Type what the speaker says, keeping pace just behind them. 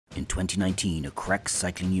in 2019, a crack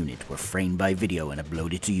cycling unit were framed by video and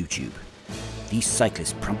uploaded to YouTube. These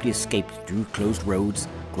cyclists promptly escaped through closed roads,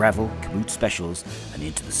 gravel, commute specials, and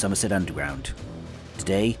into the Somerset Underground.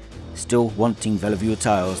 Today, still wanting Veleviewer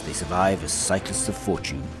tiles, they survive as cyclists of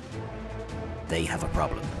fortune. They have a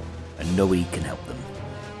problem, and nobody can help them.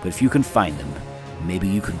 But if you can find them, maybe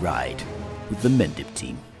you could ride with the Mendip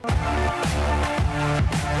team.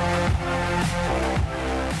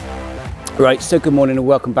 Right, so good morning and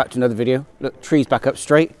welcome back to another video. Look, tree's back up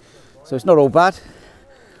straight, so it's not all bad.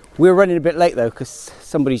 We're running a bit late though, because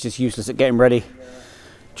somebody's just useless at getting ready.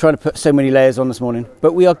 Trying to put so many layers on this morning.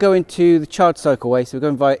 But we are going to the Chard cycleway, so we're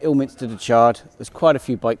going via Ilminster to Chard. There's quite a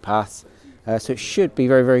few bike paths, so it should be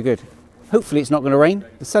very, very good. Hopefully it's not going to rain.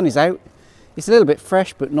 The sun is out. It's a little bit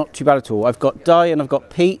fresh, but not too bad at all. I've got Di and I've got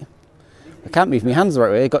Pete. I can't move my hands the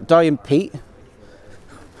right way. I've got Di and Pete.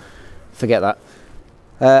 Forget that.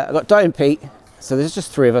 I've got Di and Pete, so there's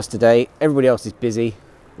just three of us today. Everybody else is busy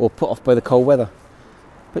or put off by the cold weather.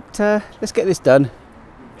 But let's get this done.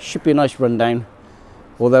 Should be a nice rundown.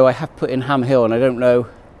 Although I have put in Ham Hill and I don't know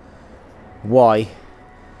why.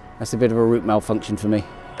 That's a bit of a route malfunction for me.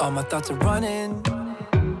 All my thoughts are running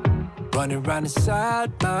around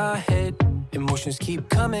inside my head. Emotions keep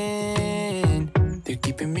coming. They're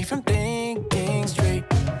keeping me from thinking straight.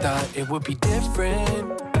 Thought it would be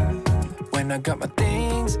different when I got my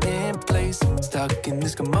things in place. Stuck in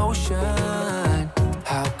this commotion.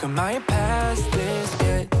 How come I ain't past this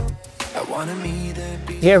yet? I wanted me to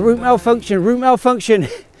be. Yeah, route malfunction, route malfunction.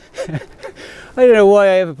 I don't know why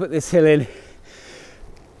I ever put this hill in.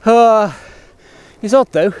 It's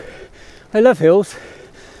odd though. I love hills.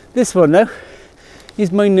 This one though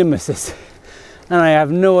is my nemesis. And I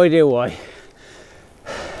have no idea why.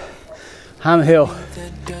 Ham Hill.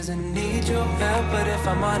 Doesn't need your help, but if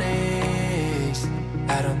I'm honest,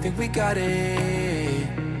 I don't think we got it.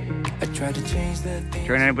 I tried to change the things. Do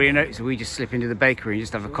you want anybody to notice we just slip into the bakery and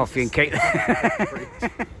just have a coffee and cake there?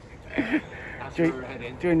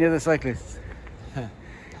 During the other cyclists.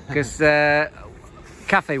 Because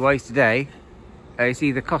cafe wise today, it's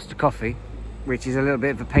either Costa Coffee, which is a little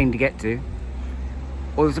bit of a pain to get to,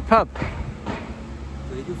 or there's a pub.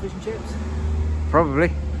 Do they do fish and chips?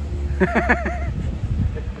 Probably.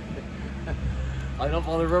 I don't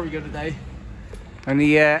bother where we go today.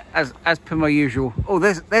 Only as per my usual. Oh,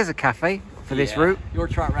 there's a cafe for this route. Your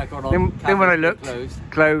track record on then when I looked,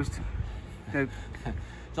 closed. No.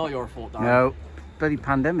 It's not your fault, Darren. No, bloody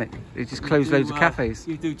pandemic. They just closed loads of cafes.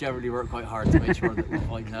 You do generally work quite hard to make sure that we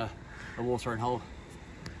find a watering hole.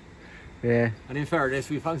 Yeah. And in fairness,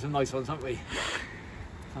 we found some nice ones, haven't we?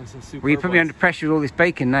 Found some super. Well, you put me under pressure with all this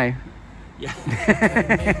bacon now. Yeah.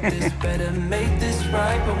 Better make this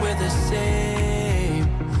right, but we're the same.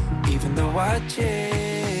 Even though I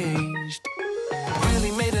changed,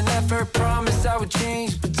 really made an effort, promised I would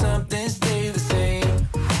change, but something stayed the same.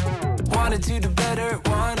 Wanted to do better,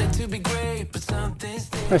 wanted to be great, but something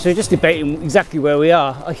stayed. Right, so we're just debating exactly where we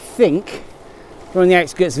are. I think we're on the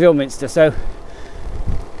outskirts of Ilminster, so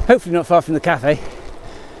hopefully not far from the cafe.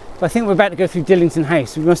 But I think we're about to go through Dillington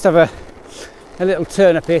House. We must have a little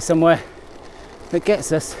turn up here somewhere that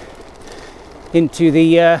gets us into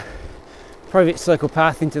the private cycle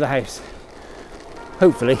path into the house.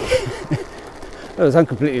 Hopefully. Otherwise I'm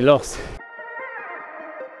completely lost.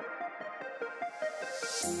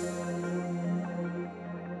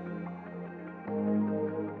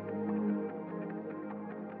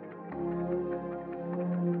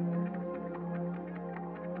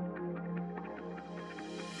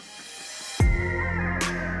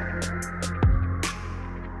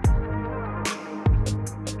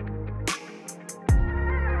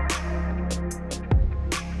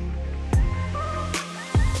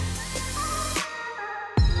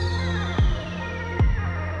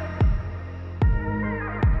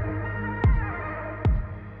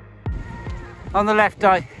 On the left,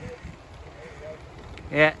 Di.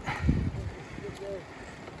 Yeah.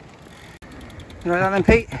 You like that then,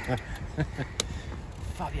 Pete?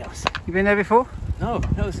 Fabulous. You been there before? No,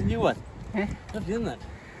 it's a new one. Yeah. Never done that.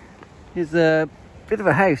 It's a bit of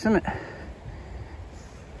a house, isn't it?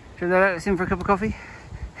 Should I let us in for a cup of coffee?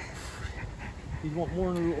 You'd want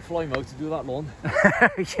more than a little fly mode to do that long.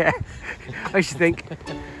 Yeah, I should think.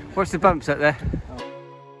 Watch the bumps up there.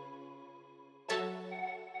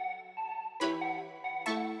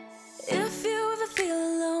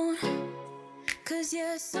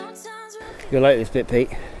 You'll like this bit, Pete.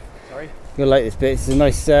 Sorry? You'll like this bit. It's a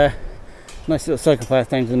nice little cycle path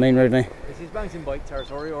down to the main road now. Is this mountain bike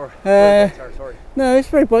territory or road bike territory? No,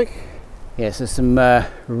 it's road bike. Yeah, so some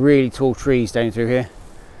really tall trees down through here.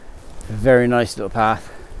 A very nice little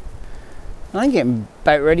path. I'm getting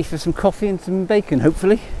about ready for some coffee and some bacon,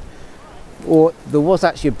 hopefully. Or there was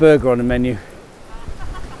actually a burger on the menu.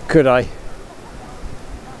 Could I?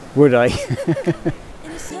 Would I? In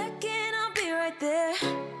a second, I'll be right there.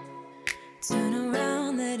 Turn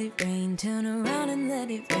around, let it rain. Turn around and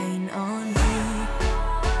let it rain on me.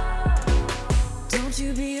 Don't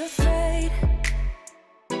you be afraid.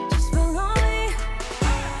 Just follow me.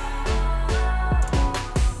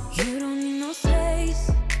 You don't need no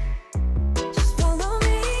space. Just follow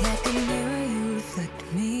me. Like a mirror, you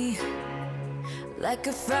reflect me. Like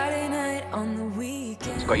a Friday night on the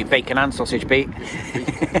weekend. It's got your bacon and sausage, Pete.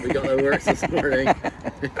 We got no works this morning.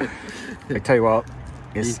 I tell you what,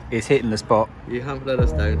 it's hitting the spot. You haven't let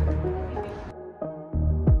us down.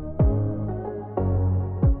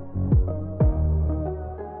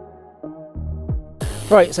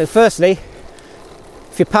 Right, so firstly,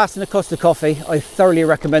 if you're passing across the coffee, I thoroughly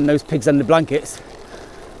recommend those pigs under blankets.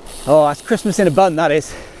 Oh, that's Christmas in a bun, that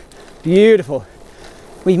is. Beautiful.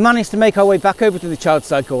 We've managed to make our way back over to the Chard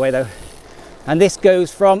cycleway though. And this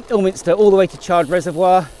goes from Ilminster all the way to Chard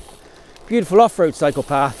Reservoir. Beautiful off-road cycle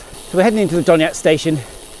path. So we're heading into the Donyat station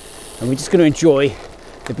and we're just going to enjoy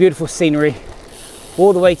the beautiful scenery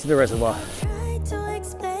all the way to the reservoir. Try to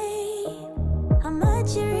explain how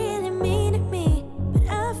much you really mean to me, but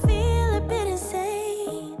I feel a bit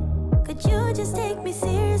insane. Could you just take me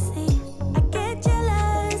seriously? I get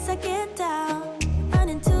jealous, I get down, run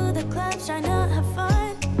into the clubs, try not to have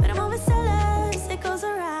fun, but I'm always jealous, it goes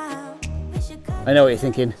around. I know what you're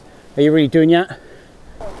thinking. Are you really doing that?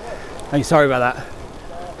 I'm sorry about that.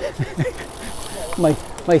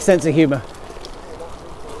 my sense of humour.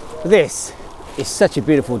 This is such a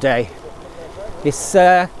beautiful day. It's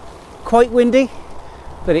quite windy,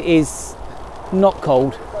 but it is not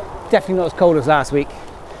cold. Definitely not as cold as last week.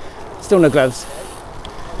 Still no gloves.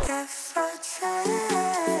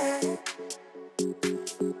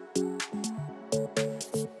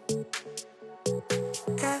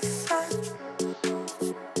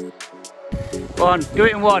 One, do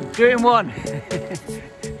it in one, do it in one.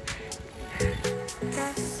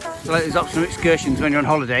 So like those optional excursions when you're on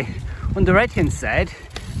holiday. When the Redkins said,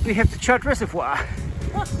 we have the Chard Reservoir.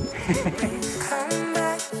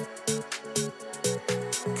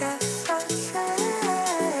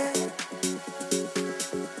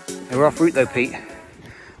 Hey, we're off route though, Pete.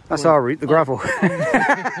 That's our route, the gravel.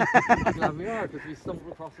 Glad we are, because we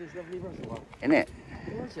stumbled across this lovely reservoir. Isn't it?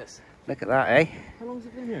 Gorgeous. Look at that, eh? How long's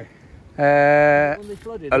it been here? A When they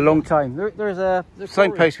flooded? long time. There's a Is it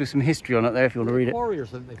signpost with some history on it there if you want to read it. Quarry or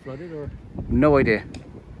something they flooded, or? No idea.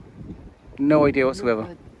 No idea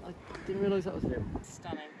whatsoever. I didn't realise that was here.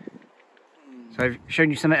 Stunning. So I've shown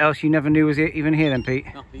you something else you never knew was even here then, Pete?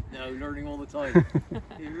 No, learning all the time.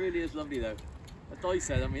 It really is lovely though. As Di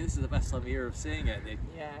said, I mean, this is the best time of year of seeing it.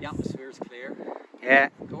 The atmosphere is clear. Yeah.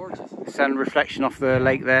 Gorgeous. Sun reflection off the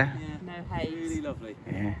lake there. Yeah. No haze. Really lovely.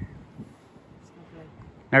 Yeah.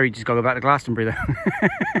 Now you just got to go back to Glastonbury though.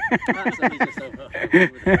 That's only just over.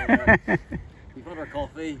 We've had our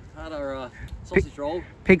coffee, had our sausage roll.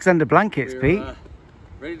 Pigs under blankets, We're, Pete.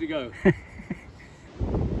 Ready to go.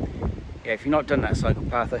 Yeah, if you've not done that cycle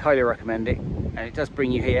path, I highly recommend it. And it does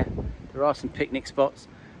bring you here. There are some picnic spots.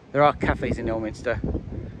 There are cafes in Ilminster.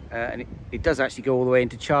 And it does actually go all the way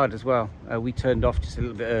into Chard as well. We turned off just a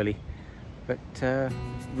little bit early. But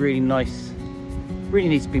really nice. Really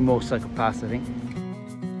needs to be more cycle paths, I think.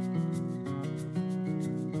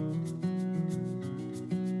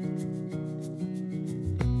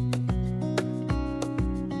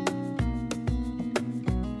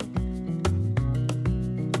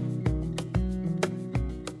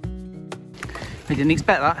 I didn't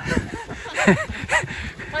expect that.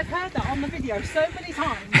 I've heard that on the video so many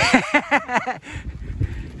times.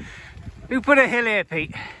 Who put a hill here,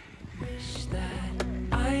 Pete? Wish that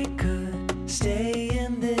I could stay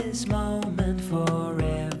in this moment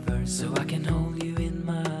forever, so I can hold you in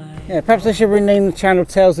my. Yeah, perhaps I should rename the channel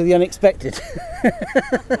Tales of the Unexpected. Who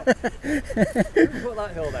put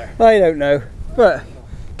that hill there? I don't know, but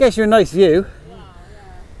guess you're a nice view.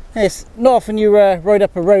 It's not often you ride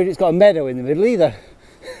up a road it's got a meadow in the middle either.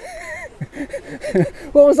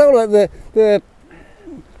 What was that like?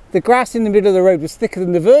 The grass in the middle of the road was thicker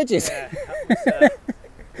than the verges. Yeah, that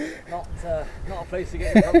was not a place to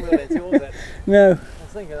get your front wheel into, was it? No. I was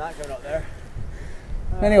thinking of that going up there.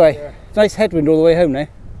 Anyway, Dear. nice headwind all the way home now.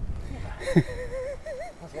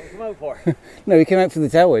 That's what we come out for. No, we came out for the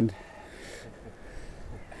tailwind.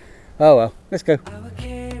 Oh well, let's go. I will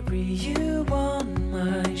carry you on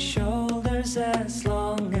my shoulders as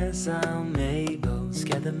long as I'm able.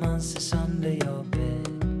 Scare the monsters under your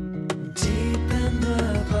bed. Deep and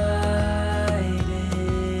abiding.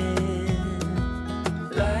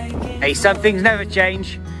 Hey, some things never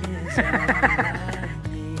change.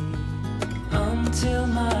 Until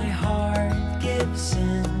my heart gives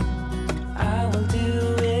in, I will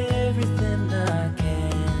do everything I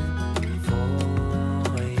can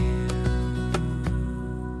for you.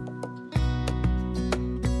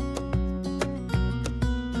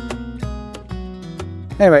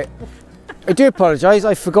 Anyway, I do apologise.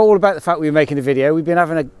 I forgot all about the fact we were making the video. We've been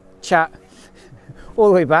having a chat all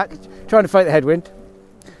the way back, trying to fight the headwind.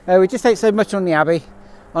 We just ate so much on the Abbey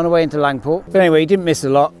on our way into Langport. But anyway, he didn't miss a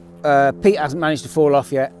lot. Pete hasn't managed to fall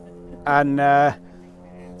off yet, and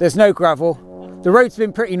there's no gravel. The road's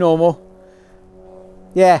been pretty normal.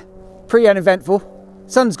 Yeah, pretty uneventful.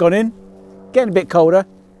 Sun's gone in, getting a bit colder.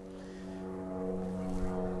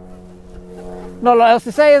 Not a lot else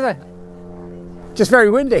to say, is there? Just very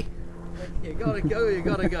windy. You gotta go, you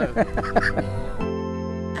gotta go.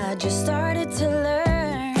 I just started to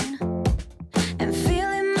learn and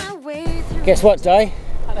feeling my way through. Guess what, Di?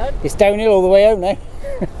 Hello? It's downhill all the way home now.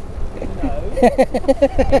 No,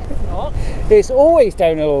 it's not. It's always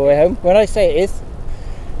downhill all the way home, when I say it is.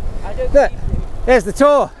 I don't Look, believe you. there's the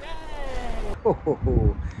tour. Yay!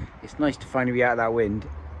 Oh, it's nice to finally be out of that wind.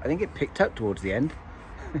 I think it picked up towards the end.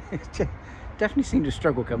 It definitely seemed to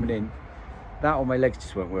struggle coming in. That or my legs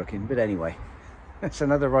just weren't working, but anyway, that's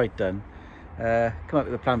another ride done. Come up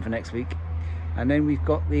with a plan for next week, and then we've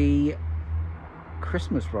got the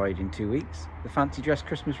Christmas ride in 2 weeks, the fancy dress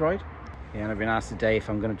Christmas ride. Yeah, and I've been asked today if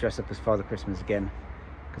I'm going to dress up as Father Christmas again,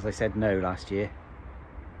 because I said no last year,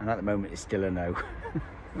 and at the moment it's still a no.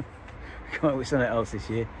 Come up with something else this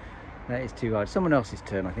year. That is too hard. Someone else's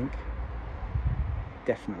turn, I think.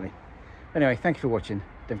 Definitely. Anyway, thank you for watching.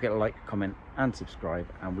 Don't forget to like, comment and subscribe,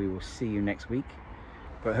 and we will see you next week.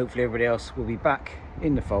 But hopefully everybody else will be back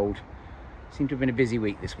in the fold. Seemed to have been a busy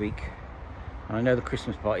week this week, and I know the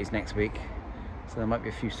Christmas party's next week, so there might be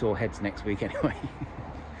a few sore heads next week anyway.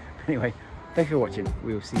 Anyway, thank you for watching.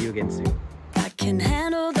 We will see you again soon. I can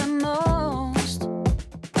handle the more.